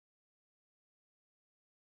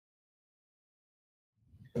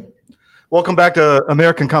Welcome back to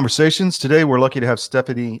American Conversations. Today, we're lucky to have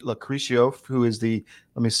Stephanie Locricchio, who is the,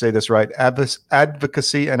 let me say this right,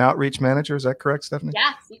 Advocacy and Outreach Manager. Is that correct, Stephanie?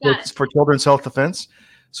 Yes, you got it. For Children's Health Defense.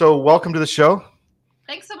 So welcome to the show.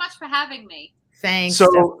 Thanks so much for having me. Thanks.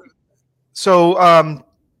 So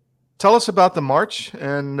tell us about the march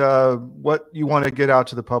and what you want to get out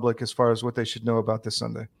to the public as far as what they should know about this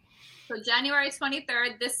Sunday. So January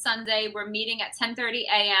 23rd, this Sunday, we're meeting at 10:30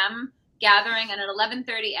 a.m., gathering, and at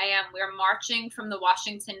 11:30 a.m. we're marching from the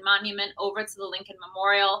Washington Monument over to the Lincoln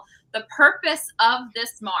Memorial. The purpose of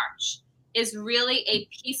this march is really a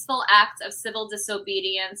peaceful act of civil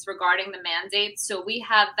disobedience regarding the mandate. So we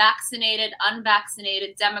have vaccinated,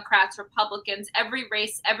 unvaccinated, Democrats, Republicans, every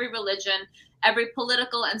race, every religion, every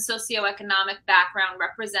political and socioeconomic background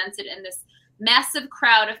represented in this massive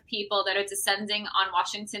crowd of people that are descending on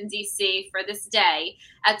Washington, D.C. for this day.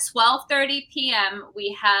 At 12:30 p.m.,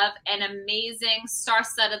 we have an amazing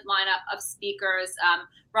star-studded lineup of speakers.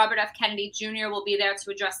 Robert F. Kennedy Jr. will be there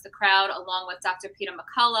to address the crowd, along with Dr. Peter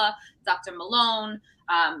McCullough, Dr. Malone,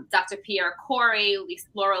 Dr. Pierre Corey,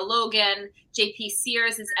 Laura Logan. J.P.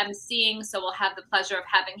 Sears is emceeing, so we'll have the pleasure of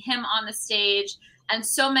having him on the stage. And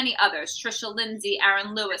so many others, Trisha Lindsay,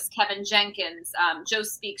 Aaron Lewis, Kevin Jenkins, Joe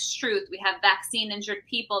Speaks Truth. We have vaccine-injured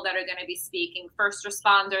people that are going to be speaking, first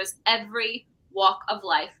responders, every walk of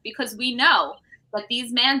life, because we know that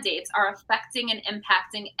these mandates are affecting and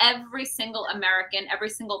impacting every single American, every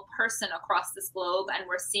single person across this globe. And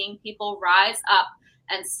we're seeing people rise up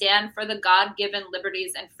and stand for the God-given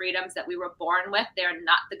liberties and freedoms that we were born with. They're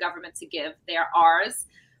not the government to give. They are ours.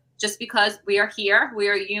 Just because we are here, we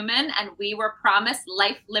are human, and we were promised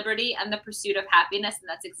life, liberty, and the pursuit of happiness. And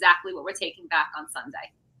that's exactly what we're taking back on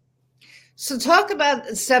Sunday. So talk about,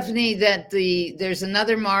 Stephanie, that there's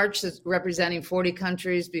another march that's representing 40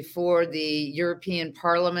 countries before the European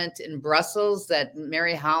Parliament in Brussels that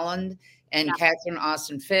Mary Holland and Catherine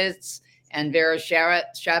Austin Fitts and Vera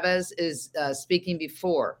Chavez is speaking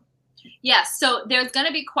before. Yes, so there's going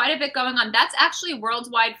to be quite a bit going on. That's actually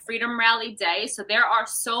Worldwide Freedom Rally Day. So there are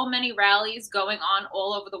so many rallies going on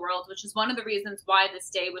all over the world, which is one of the reasons why this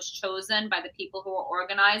day was chosen by the people who are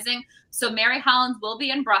organizing. So Mary Holland will be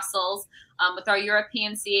in Brussels with our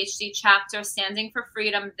European CHD chapter, Standing for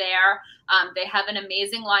Freedom there. They have an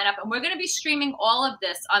amazing lineup, and we're going to be streaming all of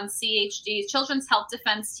this on CHD, Children's Health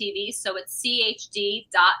Defense TV. So it's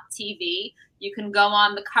chd.tv. You can go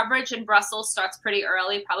on. The coverage in Brussels starts pretty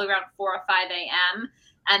early, probably around 4 or 5 a.m.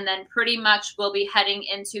 And then pretty much we'll be heading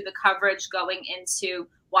into the coverage going into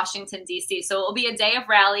Washington, D.C. So it will be a day of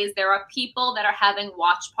rallies. There are people that are having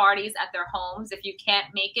watch parties at their homes. If you can't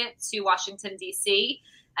make it to Washington, D.C.,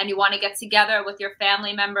 and you want to get together with your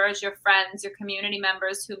family members, your friends, your community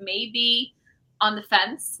members who may be on the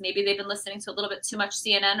fence, maybe they've been listening to a little bit too much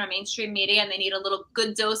CNN or mainstream media and they need a little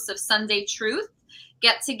good dose of Sunday truth,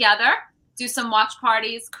 get together. Do some watch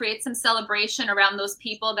parties, create some celebration around those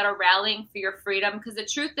people that are rallying for your freedom. Because the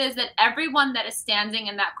truth is that everyone that is standing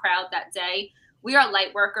in that crowd that day, we are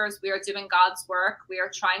light workers. We are doing God's work. We are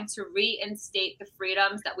trying to reinstate the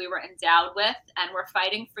freedoms that we were endowed with. And we're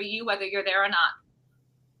fighting for you, whether you're there or not.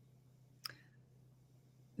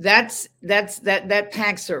 That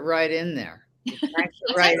packs it right in there.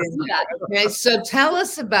 Right. Okay, so tell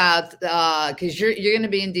us about, because you're going to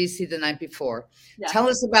be in DC the night before. Yeah. Tell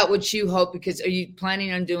us about what you hope, because are you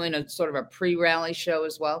planning on doing a sort of a pre-rally show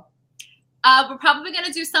as well? We're probably going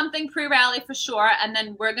to do something pre-rally for sure, and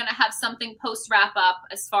then we're going to have something post-wrap-up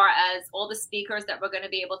as far as all the speakers that we're going to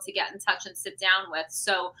be able to get in touch and sit down with.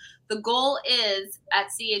 So the goal is at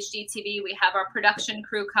CHD TV, we have our production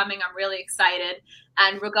crew coming. I'm really excited.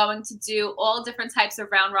 And we're going to do all different types of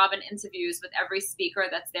round-robin interviews with every speaker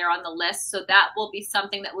that's there on the list. So that will be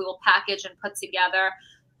something that we will package and put together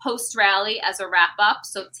post-rally as a wrap-up.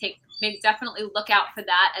 So definitely look out for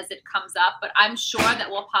that as it comes up. But I'm sure that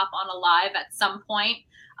we'll pop on a live at some point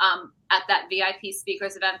at that VIP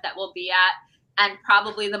speakers event that we'll be at, and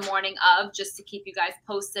probably the morning of, just to keep you guys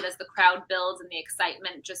posted as the crowd builds and the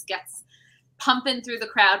excitement just gets pumping through the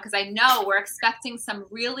crowd, because I know we're expecting some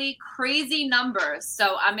really crazy numbers.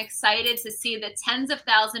 So I'm excited to see the tens of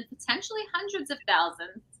thousands, potentially hundreds of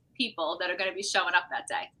thousands people that are going to be showing up that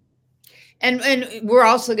day. And we're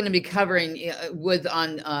also going to be covering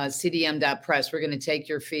on cdm.press. We're going to take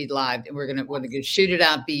your feed live, and we're going to shoot it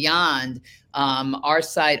out beyond our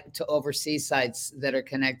site to overseas sites that are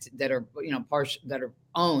connected, that are that are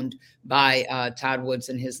owned by Todd Woods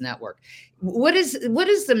and his network. What is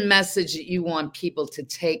the message that you want people to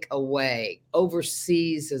take away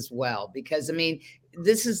overseas as well? Because I mean,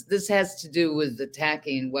 this has to do with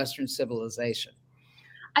attacking Western civilization.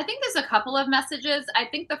 I think there's a couple of messages. I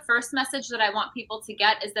think the first message that I want people to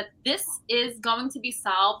get is that this is going to be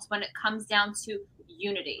solved when it comes down to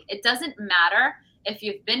unity. It doesn't matter if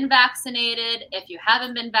you've been vaccinated, if you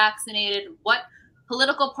haven't been vaccinated, what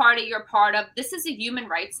political party you're part of. This is a human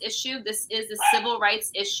rights issue. This is a civil rights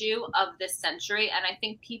issue of this century. And I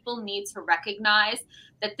think people need to recognize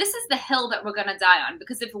that this is the hill that we're going to die on.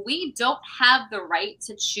 Because if we don't have the right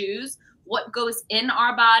to choose what goes in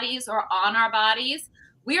our bodies or on our bodies,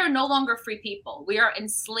 we are no longer free people. We are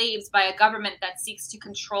enslaved by a government that seeks to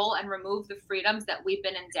control and remove the freedoms that we've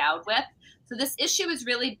been endowed with. So this issue is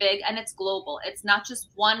really big, and it's global. It's not just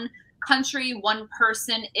one country, one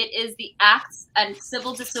person. It is the acts and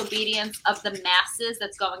civil disobedience of the masses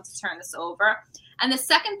that's going to turn this over. And the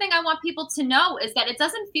second thing I want people to know is that it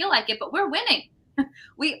doesn't feel like it, but we're winning.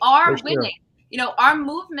 We are winning. You know, our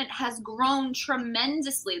movement has grown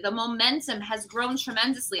tremendously. The momentum has grown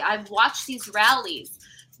tremendously. I've watched these rallies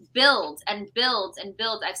build and build and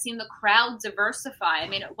build. I've seen the crowd diversify. I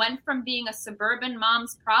mean, it went from being a suburban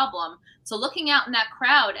mom's problem to looking out in that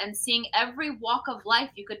crowd and seeing every walk of life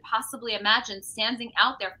you could possibly imagine standing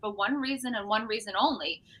out there for one reason and one reason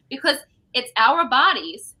only, because it's our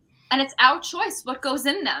bodies and it's our choice what goes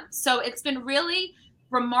in them. So it's been really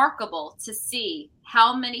remarkable to see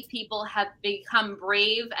how many people have become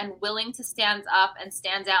brave and willing to stand up and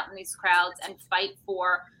stand out in these crowds and fight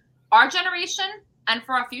for our generation and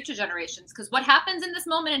for our future generations. Because what happens in this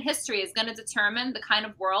moment in history is going to determine the kind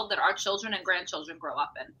of world that our children and grandchildren grow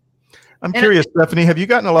up in. I'm curious, Stephanie, have you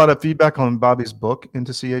gotten a lot of feedback on Bobby's book,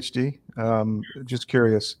 Into CHD? Just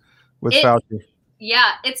curious with Fauci.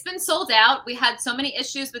 Yeah, it's been sold out. We had so many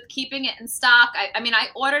issues with keeping it in stock. I mean, I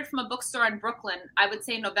ordered from a bookstore in Brooklyn, I would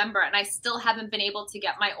say November, and I still haven't been able to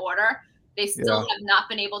get my order. They still have not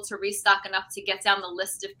been able to restock enough to get down the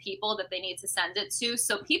list of people that they need to send it to.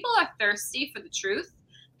 So people are thirsty for the truth.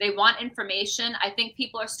 They want information. I think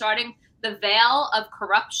people are starting, the veil of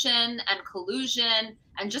corruption and collusion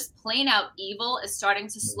and just plain out evil is starting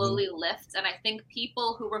to slowly lift. And I think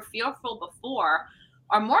people who were fearful before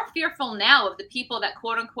are more fearful now of the people that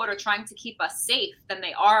quote unquote are trying to keep us safe than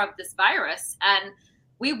they are of this virus. And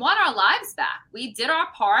we want our lives back. We did our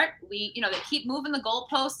part. They keep moving the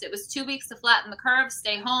goalposts. It was 2 weeks to flatten the curve,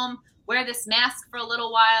 stay home, wear this mask for a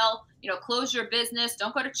little while, close your business,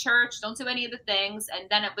 don't go to church, don't do any of the things. And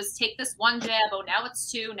then it was take this one jab. Oh, now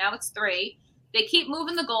it's 2, now it's 3. They keep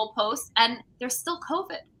moving the goalposts and there's still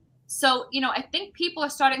COVID. So, I think people are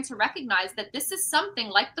starting to recognize that this is something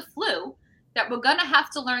like the flu that we're going to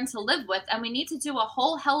have to learn to live with. And we need to do a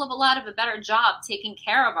whole hell of a lot of a better job taking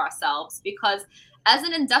care of ourselves, because as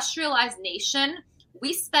an industrialized nation,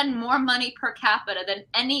 we spend more money per capita than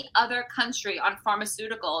any other country on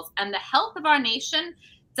pharmaceuticals. And the health of our nation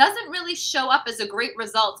doesn't really show up as a great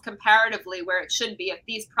result comparatively where it should be if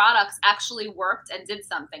these products actually worked and did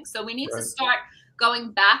something. So we need to start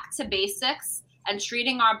going back to basics and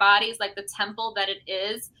treating our bodies like the temple that it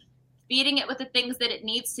is, feeding it with the things that it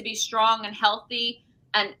needs to be strong and healthy,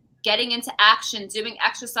 and getting into action, doing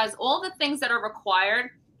exercise, all the things that are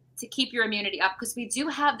required to keep your immunity up, because we do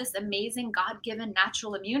have this amazing God-given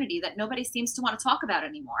natural immunity that nobody seems to want to talk about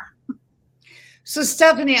anymore. So,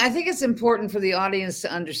 Stephanie, I think it's important for the audience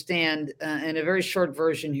to understand in a very short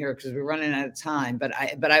version here, because we're running out of time. But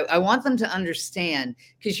I want them to understand,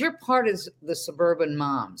 because you're part of the suburban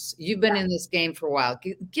moms. You've been in this game for a while.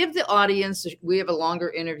 Give the audience, we have a longer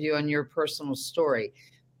interview on your personal story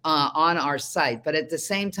on our site. But at the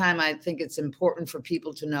same time, I think it's important for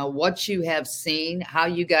people to know what you have seen, how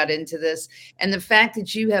you got into this, and the fact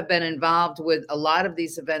that you have been involved with a lot of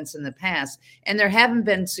these events in the past, and there haven't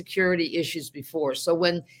been security issues before. So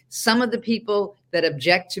when some of the people that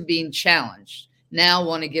object to being challenged now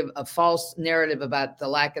want to give a false narrative about the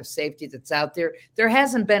lack of safety that's out there, there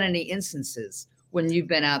hasn't been any instances when you've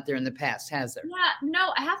been out there in the past, has there? Yeah,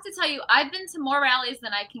 no, I have to tell you, I've been to more rallies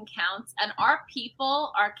than I can count, and our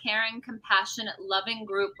people are caring, compassionate, loving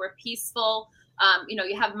group. We're peaceful.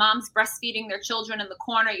 You have moms breastfeeding their children in the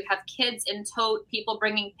corner. You have kids in tote, people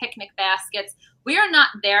bringing picnic baskets. We are not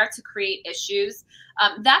there to create issues.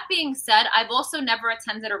 That being said, I've also never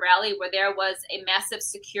attended a rally where there was a massive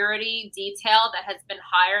security detail that has been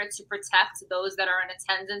hired to protect those that are in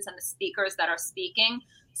attendance and the speakers that are speaking.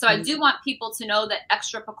 So I do want people to know that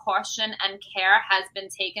extra precaution and care has been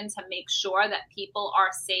taken to make sure that people are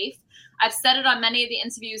safe. I've said it on many of the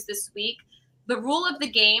interviews this week. The rule of the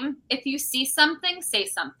game, if you see something, say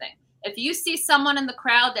something. If you see someone in the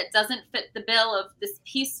crowd that doesn't fit the bill of this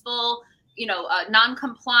peaceful,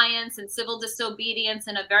 non-compliance and civil disobedience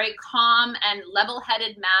in a very calm and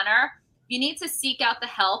level-headed manner, you need to seek out the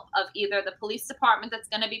help of either the police department that's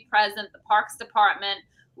going to be present, the parks department,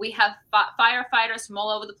 We have firefighters from all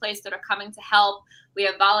over the place that are coming to help. We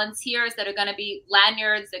have volunteers that are going to be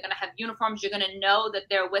lanyards. They're going to have uniforms. You're going to know that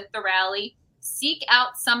they're with the rally. Seek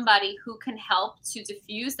out somebody who can help to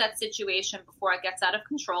diffuse that situation before it gets out of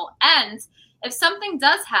control. And if something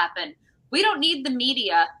does happen, we don't need the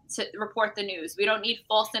media to report the news. We don't need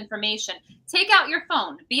false information. Take out your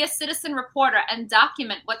phone, be a citizen reporter, and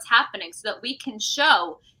document what's happening so that we can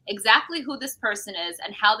show exactly who this person is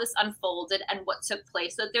and how this unfolded and what took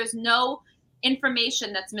place, so that there's no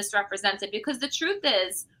information that's misrepresented. Because the truth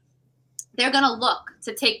is, they're going to look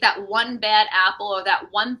to take that one bad apple or that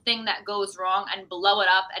one thing that goes wrong and blow it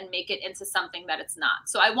up and make it into something that it's not.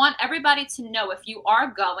 So I want everybody to know, if you are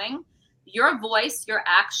going, your voice, your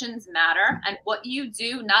actions matter. And what you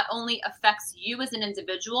do not only affects you as an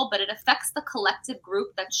individual, but it affects the collective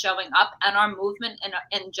group that's showing up and our movement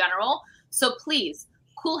in general. So please,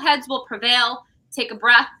 cool heads will prevail. Take a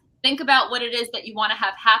breath. Think about what it is that you want to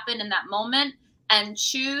have happen in that moment, and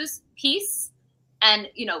choose peace and,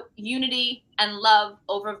 unity and love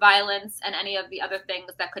over violence and any of the other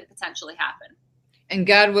things that could potentially happen. And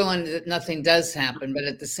God willing that nothing does happen, but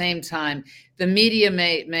at the same time, the media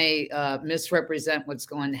may misrepresent what's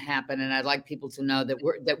going to happen. And I'd like people to know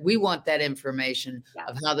that we want that information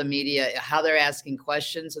of how the media, how they're asking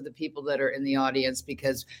questions of the people that are in the audience,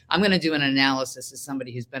 because I'm going to do an analysis as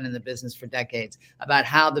somebody who's been in the business for decades about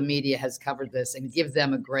how the media has covered this and give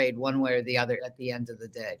them a grade one way or the other at the end of the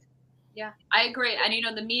day. Yeah, I agree. And,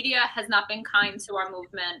 the media has not been kind to our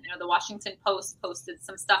movement. The Washington Post posted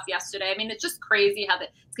some stuff yesterday. I mean, it's just crazy how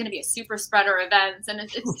it's going to be a super spreader event. And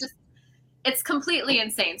it's completely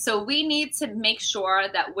insane. So we need to make sure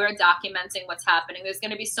that we're documenting what's happening. There's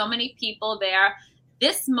going to be so many people there.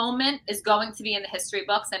 This moment is going to be in the history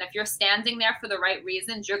books. And if you're standing there for the right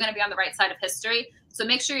reasons, you're going to be on the right side of history. So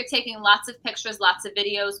make sure you're taking lots of pictures, lots of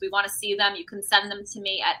videos. We want to see them. You can send them to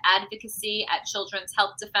me at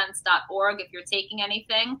advocacy@childrenshealthdefense.org if you're taking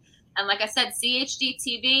anything. And like I said, CHD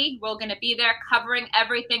TV, we're going to be there covering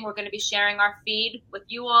everything. We're going to be sharing our feed with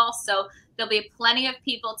you all. So there'll be plenty of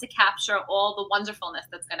people to capture all the wonderfulness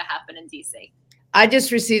that's going to happen in DC. I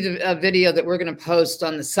just received a video that we're going to post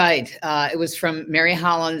on the site. It was from Mary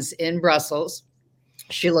Hollins in Brussels.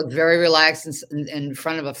 She looked very relaxed in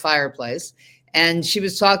front of a fireplace. And she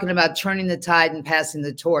was talking about turning the tide and passing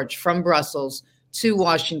the torch from Brussels to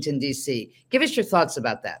Washington, D.C. Give us your thoughts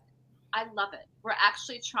about that. I love it. We're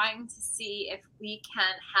actually trying to see if we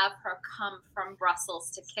can have her come from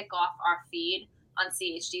Brussels to kick off our feed on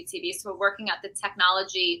CHD TV. So we're working at the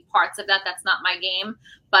technology parts of that. That's not my game,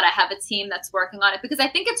 but I have a team that's working on it, because I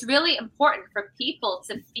think it's really important for people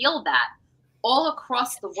to feel that all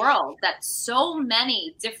across the world, that so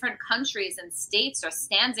many different countries and states are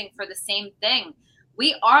standing for the same thing.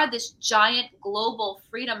 We are this giant global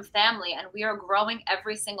freedom family, and we are growing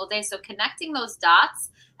every single day. So connecting those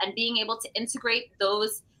dots and being able to integrate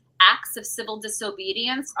those acts of civil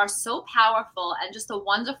disobedience are so powerful, and just a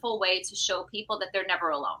wonderful way to show people that they're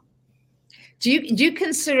never alone. Do you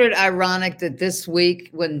consider it ironic that this week,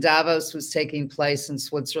 when Davos was taking place in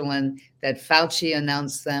Switzerland, that Fauci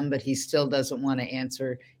announced them, but he still doesn't want to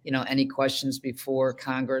answer, any questions before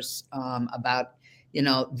Congress about,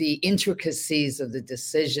 the intricacies of the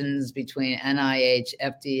decisions between NIH,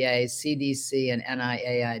 FDA, CDC, and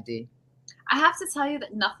NIAID? I have to tell you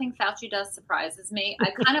that nothing Fauci does surprises me.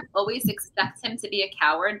 I kind of always expect him to be a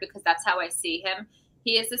coward, because that's how I see him.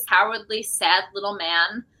 He is this cowardly, sad little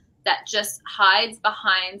man that just hides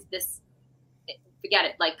behind this, forget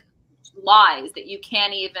it, like lies that you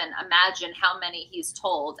can't even imagine how many he's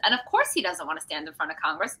told. And of course he doesn't want to stand in front of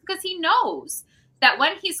Congress, because he knows that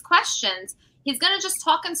when he's questioned, he's going to just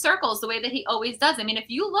talk in circles the way that he always does. I mean, if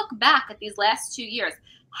you look back at these last 2 years,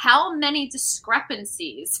 how many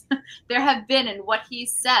discrepancies there have been in what he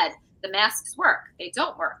said. The masks work. They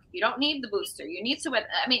don't work. You don't need the booster. You need to wear.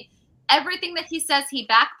 I mean, everything that he says, he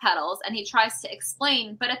backpedals and he tries to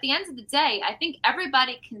explain. But at the end of the day, I think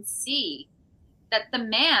everybody can see that the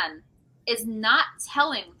man is not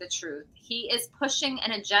telling the truth. He is pushing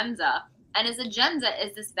an agenda, and his agenda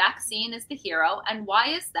is this vaccine is the hero. And why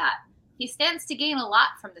is that? He stands to gain a lot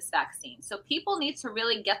from this vaccine. So people need to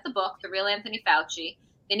really get the book, The Real Anthony Fauci.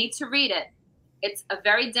 They need to read it. It's a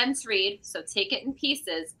very dense read, so take it in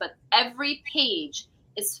pieces, but every page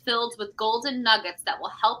is filled with golden nuggets that will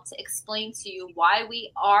help to explain to you why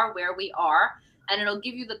we are where we are, and it'll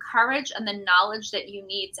give you the courage and the knowledge that you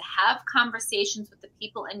need to have conversations with the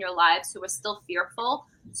people in your lives who are still fearful,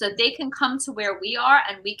 so they can come to where we are,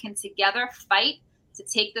 and we can together fight to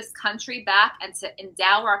take this country back and to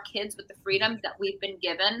endow our kids with the freedoms that we've been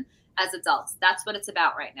given as adults. That's what it's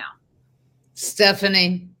about right now.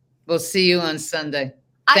 Stephanie, we'll see you on Sunday.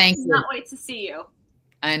 Thank you. I cannot wait to see you.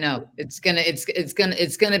 I know it's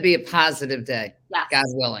gonna be a positive day. Yes. God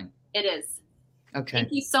willing. It is. Okay. Thank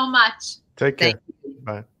you so much. Take care. Thank you.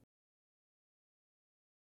 Bye.